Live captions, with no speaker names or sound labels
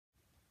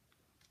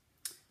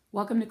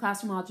Welcome to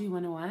Classroomology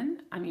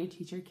 101. I'm your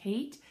teacher,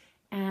 Kate,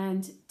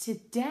 and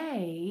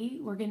today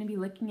we're going to be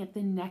looking at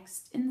the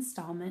next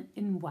installment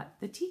in What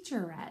the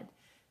Teacher Read.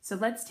 So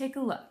let's take a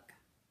look.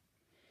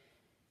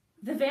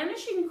 The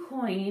Vanishing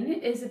Coin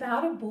is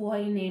about a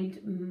boy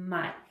named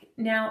Mike.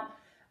 Now,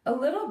 a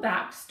little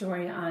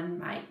backstory on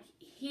Mike.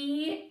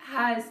 He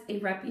has a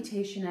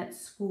reputation at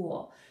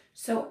school.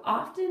 So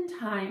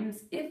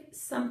oftentimes, if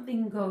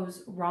something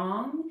goes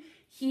wrong,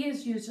 he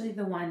is usually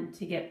the one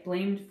to get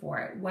blamed for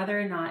it, whether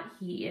or not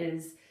he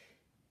is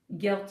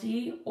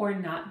guilty or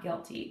not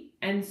guilty.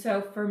 And so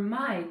for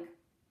Mike,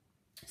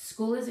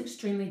 school is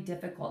extremely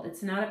difficult.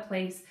 It's not a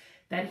place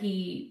that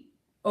he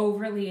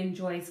overly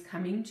enjoys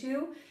coming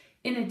to.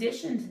 In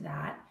addition to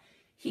that,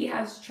 he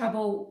has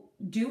trouble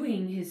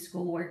doing his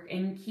schoolwork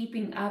and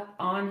keeping up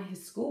on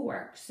his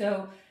schoolwork.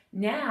 So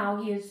now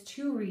he has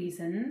two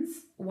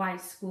reasons why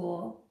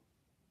school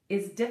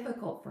is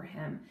difficult for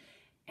him.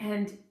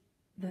 And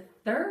the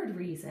third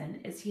reason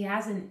is he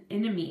has an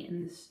enemy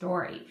in the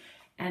story.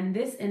 And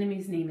this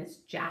enemy's name is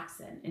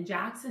Jackson. And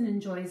Jackson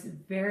enjoys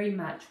very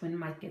much when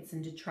Mike gets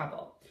into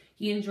trouble.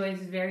 He enjoys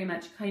very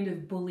much kind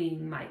of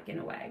bullying Mike in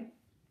a way.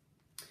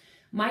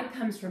 Mike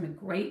comes from a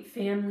great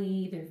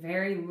family. They're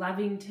very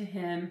loving to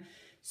him.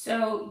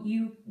 So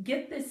you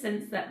get the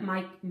sense that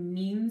Mike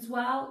means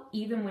well,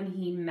 even when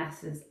he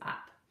messes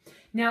up.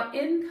 Now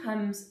in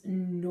comes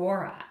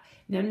Nora.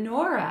 Now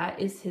Nora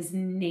is his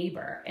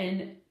neighbor,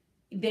 and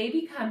they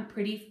become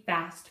pretty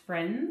fast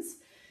friends,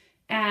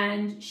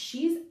 and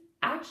she's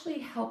actually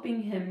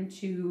helping him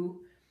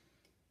to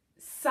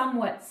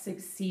somewhat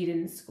succeed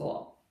in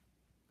school.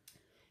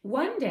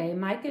 One day,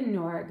 Mike and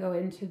Nora go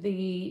into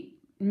the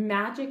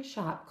magic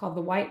shop called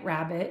the White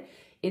Rabbit.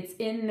 It's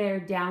in their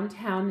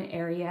downtown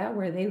area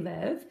where they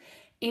live,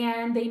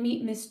 and they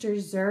meet Mr.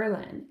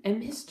 Zerlin.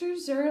 And Mr.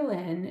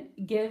 Zerlin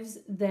gives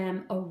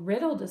them a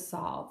riddle to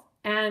solve.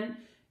 And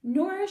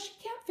Nora, she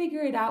can't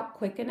figure it out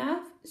quick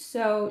enough,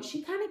 so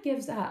she kind of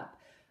gives up.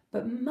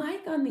 But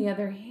Mike, on the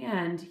other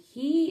hand,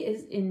 he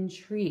is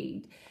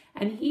intrigued,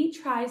 and he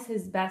tries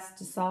his best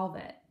to solve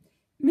it.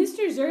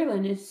 Mr.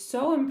 Zerlin is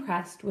so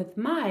impressed with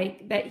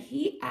Mike that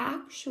he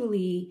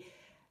actually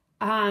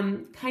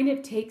kind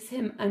of takes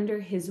him under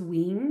his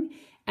wing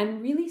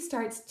and really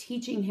starts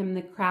teaching him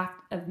the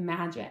craft of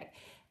magic.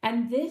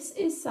 And this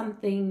is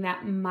something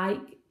that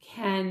Mike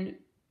can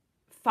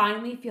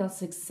finally feel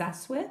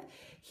success with.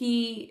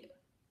 He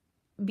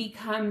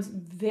becomes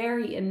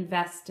very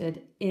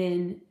invested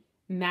in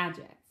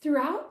magic.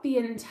 Throughout the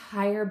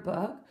entire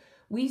book,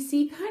 we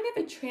see kind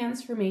of a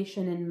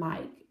transformation in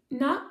Mike.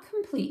 Not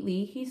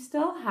completely. He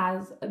still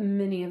has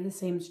many of the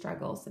same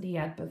struggles that he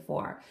had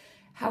before.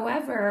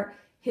 However,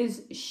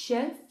 his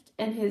shift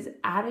and his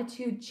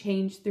attitude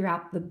changed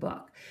throughout the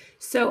book.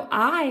 So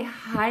I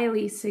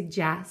highly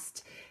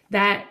suggest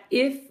that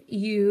if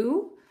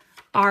you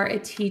are a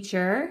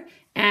teacher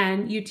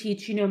and you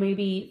teach,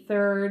 maybe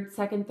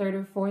second, third,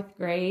 or fourth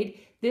grade,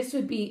 this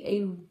would be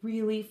a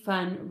really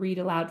fun read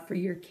aloud for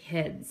your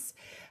kids.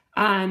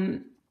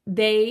 Mine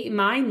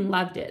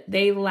loved it.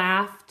 They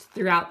laughed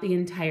throughout the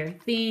entire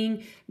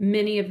thing.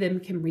 Many of them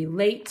can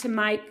relate to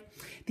Mike.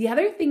 The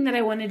other thing that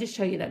I wanted to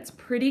show you that's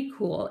pretty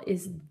cool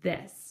is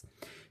this.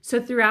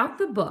 So throughout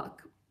the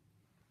book,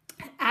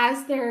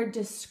 as they're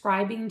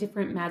describing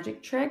different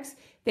magic tricks,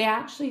 they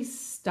actually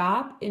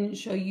stop and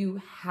show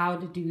you how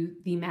to do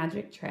the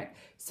magic trick.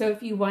 So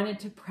if you wanted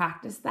to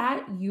practice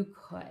that, you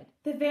could.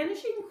 The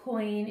Vanishing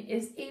Coin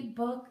is a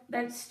book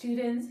that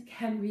students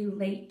can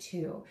relate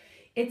to.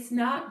 It's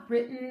not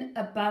written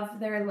above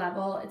their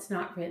level. It's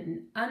not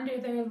written under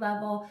their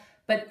level,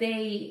 but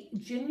they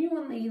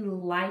genuinely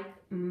like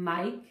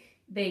Mike.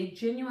 They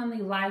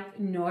genuinely like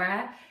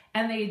Nora,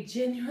 and they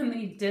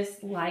genuinely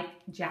dislike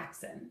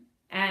Jackson.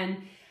 And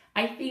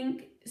I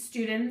think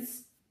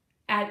students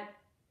at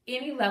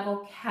any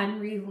level can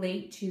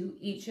relate to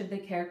each of the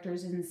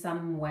characters in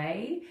some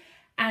way.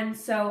 And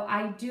so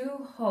I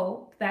do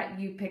hope that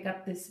you pick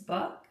up this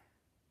book,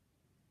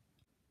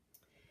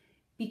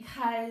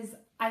 because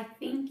I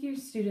think your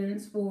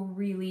students will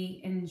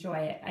really enjoy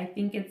it. I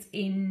think it's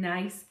a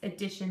nice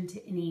addition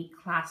to any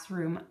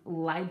classroom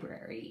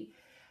library.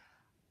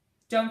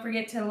 Don't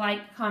forget to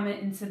like,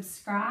 comment, and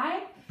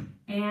subscribe,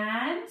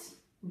 and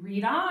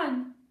read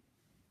on.